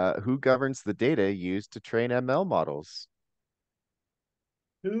is who governs the data used to train ML models?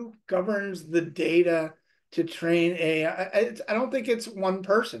 Who governs the data to train AI? I don't think it's one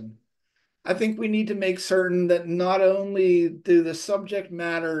person. I think we need to make certain that not only do the subject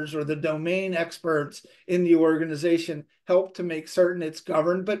matters or the domain experts in the organization help to make certain it's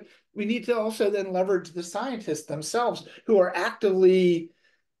governed, but we need to also then leverage the scientists themselves who are actively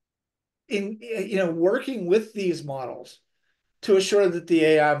working with these models to assure that the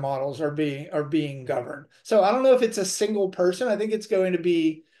AI models are being governed. So I don't know if it's a single person. I think it's going to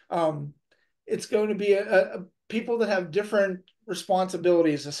be people that have different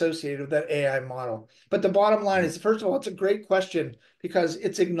responsibilities associated with that AI model. But the bottom line is, first of all, it's a great question because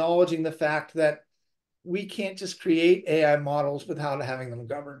it's acknowledging the fact that we can't just create AI models without having them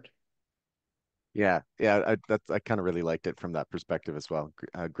governed. I kind of really liked it from that perspective as well.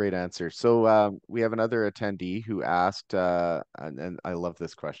 Great answer. So we have another attendee who asked, and I love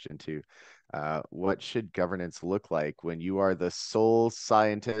this question too. What should governance look like when you are the sole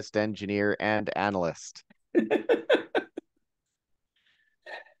scientist, engineer, and analyst?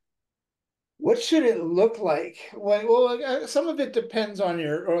 What should it look like? Well, some of it depends on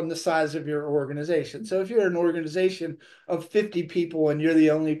the size of your organization. So if you're an organization of 50 people and you're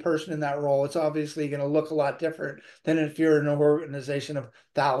the only person in that role, it's obviously going to look a lot different than if you're an organization of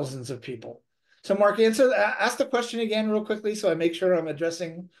thousands of people. So Mark, ask the question again real quickly so I make sure I'm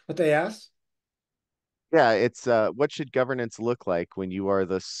addressing what they asked. Yeah, it's what should governance look like when you are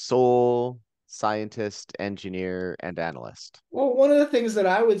the sole scientist, engineer, and analyst? Well, one of the things that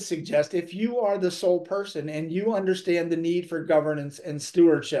I would suggest, if you are the sole person and you understand the need for governance and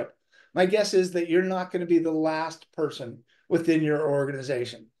stewardship, my guess is that you're not going to be the last person within your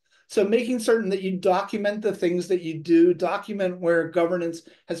organization. So, making certain that you document the things that you do, document where governance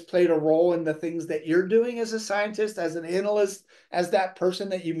has played a role in the things that you're doing as a scientist, as an analyst, as that person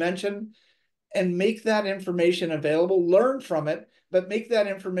that you mentioned, and make that information available, learn from it, but make that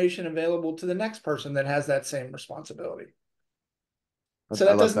information available to the next person that has that same responsibility. So I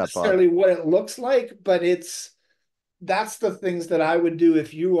that love doesn't that, Bob. necessarily what it looks like, but that's the things that I would do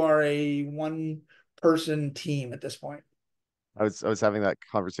if you are a one person team at this point. I was having that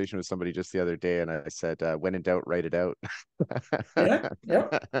conversation with somebody just the other day, and I said, when in doubt, write it out. Yeah,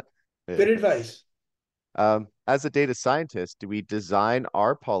 yeah. Yeah. Good advice. As a data scientist, do we design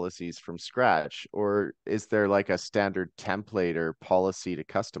our policies from scratch, or is there like a standard template or policy to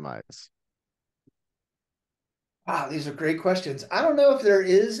customize? Wow, these are great questions. I don't know if there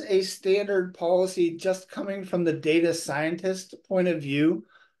is a standard policy just coming from the data scientist point of view.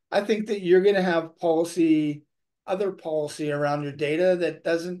 I think that you're going to have other policy around your data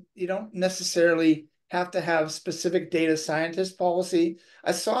that you don't necessarily have to have specific data scientist policy.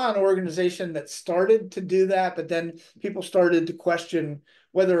 I saw an organization that started to do that, but then people started to question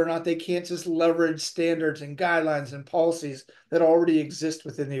whether or not they can't just leverage standards and guidelines and policies that already exist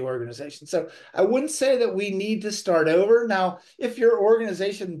within the organization. So I wouldn't say that we need to start over. Now, if your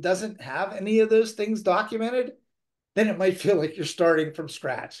organization doesn't have any of those things documented, then it might feel like you're starting from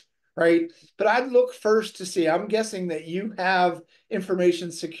scratch, right? But I'd look first to see, I'm guessing that you have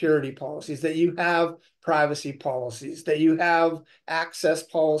information security policies, that you have privacy policies, that you have access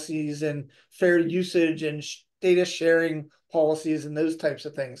policies and fair usage and data sharing policies and those types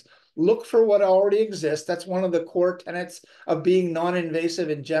of things. Look for what already exists. That's one of the core tenets of being non-invasive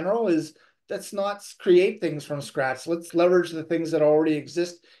in general is let's not create things from scratch. Let's leverage the things that already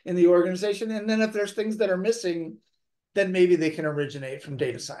exist in the organization. And then if there's things that are missing, then maybe they can originate from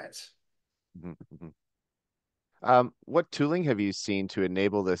data science. Mhm, mhm. What tooling have you seen to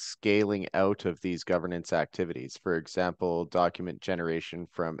enable the scaling out of these governance activities? For example, document generation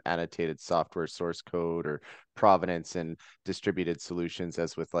from annotated software source code or provenance and distributed solutions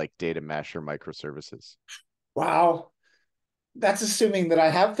as with like data mesh or microservices. Wow. That's assuming that I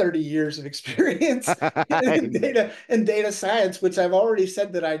have 30 years of experience in data science, which I've already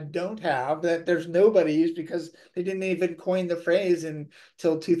said that I don't have, that there's nobody because they didn't even coin the phrase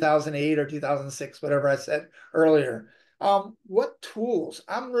until 2008 or 2006, whatever I said earlier. What tools?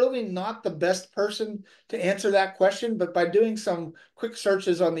 I'm really not the best person to answer that question, but by doing some quick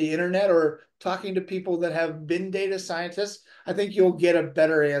searches on the internet or talking to people that have been data scientists, I think you'll get a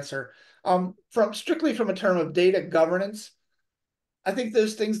better answer. From strictly from a term of data governance, I think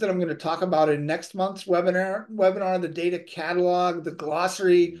those things that I'm going to talk about in next month's webinar, the data catalog, the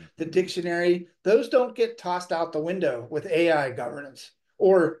glossary, the dictionary, those don't get tossed out the window with AI governance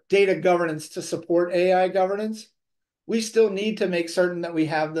or data governance to support AI governance. We still need to make certain that we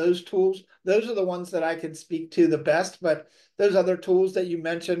have those tools. Those are the ones that I can speak to the best, but those other tools that you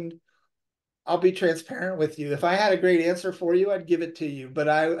mentioned, I'll be transparent with you. If I had a great answer for you, I'd give it to you, but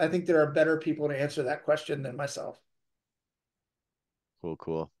I think there are better people to answer that question than myself. Cool,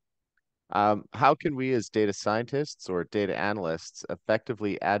 cool. How can we as data scientists or data analysts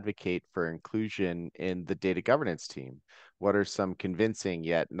effectively advocate for inclusion in the data governance team? What are some convincing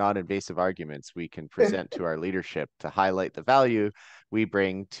yet non-invasive arguments we can present to our leadership to highlight the value we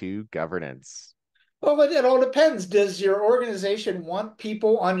bring to governance? Well, but it all depends. Does your organization want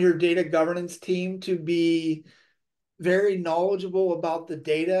people on your data governance team to be very knowledgeable about the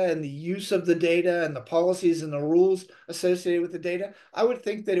data and the use of the data and the policies and the rules associated with the data? I would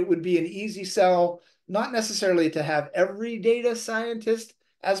think that it would be an easy sell, not necessarily to have every data scientist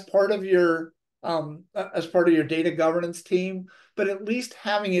as part of your data governance team, but at least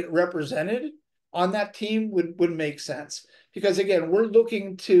having it represented on that team would make sense. Because again, we're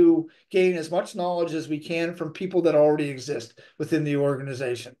looking to gain as much knowledge as we can from people that already exist within the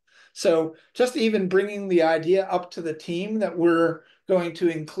organization. So just even bringing the idea up to the team that we're going to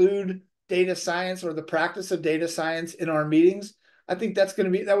include data science or the practice of data science in our meetings, I think that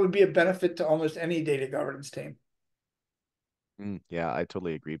would be a benefit to almost any data governance team. Yeah, I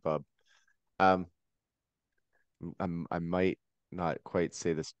totally agree, Bob. Um, I might not quite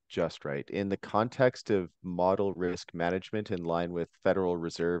say this just right. In the context of model risk management in line with Federal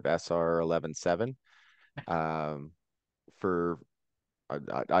Reserve SR 11.7, um, for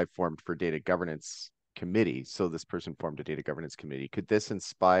I formed for data governance committee. So this person formed a data governance committee. Could this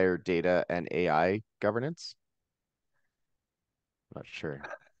inspire data and AI governance? Not sure.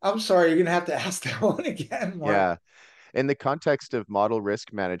 I'm sorry, you're going to have to ask that one again, Mark. Yeah. In the context of model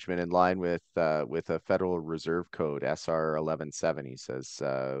risk management in line with a Federal Reserve Code, SR 11.7, he says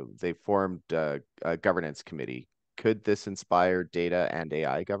they formed a governance committee. Could this inspire data and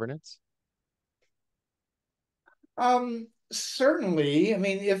AI governance? Certainly. I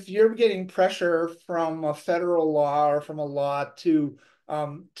mean, if you're getting pressure from a federal law or from a law to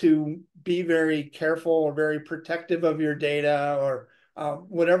be very careful or very protective of your data or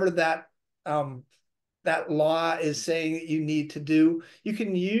whatever um, that law is saying that you need to do, you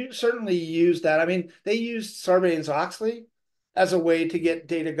can certainly use that. I mean, they used Sarbanes-Oxley as a way to get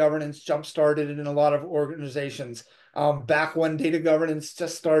data governance jump started in a lot of organizations back when data governance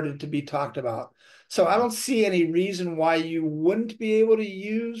just started to be talked about. So I Mhm. don't see any reason why you wouldn't be able to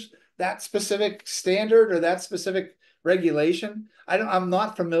use that specific standard or that specific regulation. I'm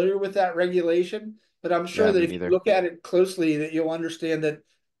not familiar with that regulation, but I'm sure Yeah, that me if you neither. look at it closely, that you'll understand that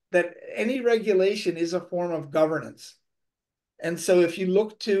any regulation is a form of governance. And so if you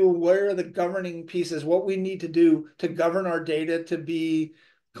look to where are the governing pieces, what we need to do to govern our data to be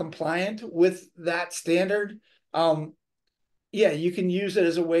compliant with that standard, yeah, you can use it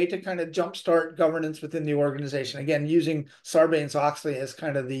as a way to kind of jumpstart governance within the organization. Again, using Sarbanes-Oxley as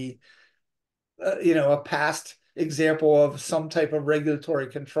kind of a past example of some type of regulatory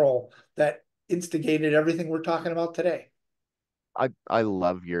control that instigated everything we're talking about today. I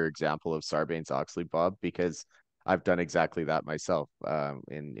love your example of Sarbanes-Oxley, Bob, because I've done exactly that myself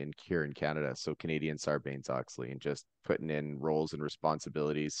in here in Canada. So Canadian Sarbanes-Oxley and just putting in roles and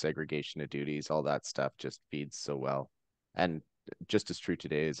responsibilities, segregation of duties, all that stuff just feeds so well. And just as true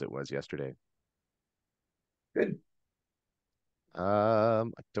today as it was yesterday. Good. I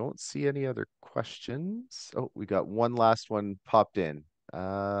don't see any other questions. Oh, we got one last one popped in.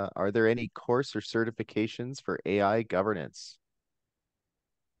 Are there any course or certifications for AI governance?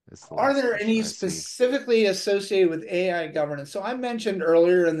 Is the Are last there question any I see. specifically associated with AI governance? So I mentioned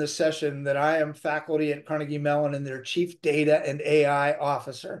earlier in the session that I am faculty at Carnegie Mellon in their Chief Data and AI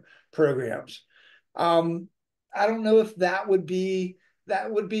Officer programs. Um, I don't know if that would be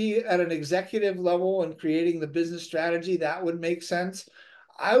at an executive level and creating the business strategy. That would make sense.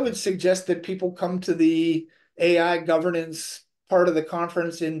 I would suggest that people come to the AI governance part of the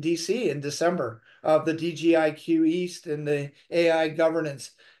conference in DC in December of the DGIQ East and the AI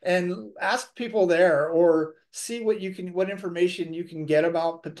governance and ask people there or see what information you can get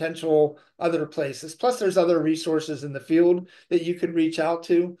about potential other places. Plus, there's other resources in the field that you could reach out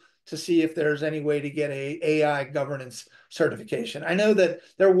to see if there's any way to get a AI governance certification. I know that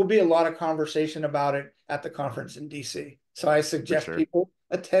there will be a lot of conversation about it at the conference in DC. So I For suggest sure. people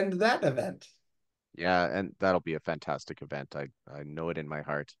attend that event. Yeah, and that'll be a fantastic event. I know it in my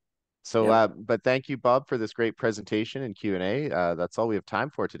heart. So, Yep. but thank you, Bob, for this great presentation and Q&A. That's all we have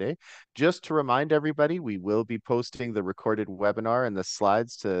time for today. Just to remind everybody, we will be posting the recorded webinar and the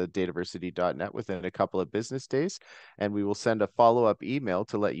slides to dataversity.net within a couple of business days, and we will send a follow-up email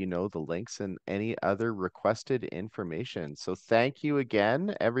to let you know the links and any other requested information. So thank you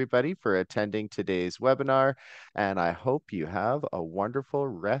again, everybody, for attending today's webinar, and I hope you have a wonderful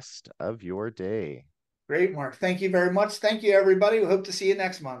rest of your day. Great, Mark. Thank you very much. Thank you, everybody. We hope to see you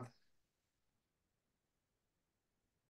next month.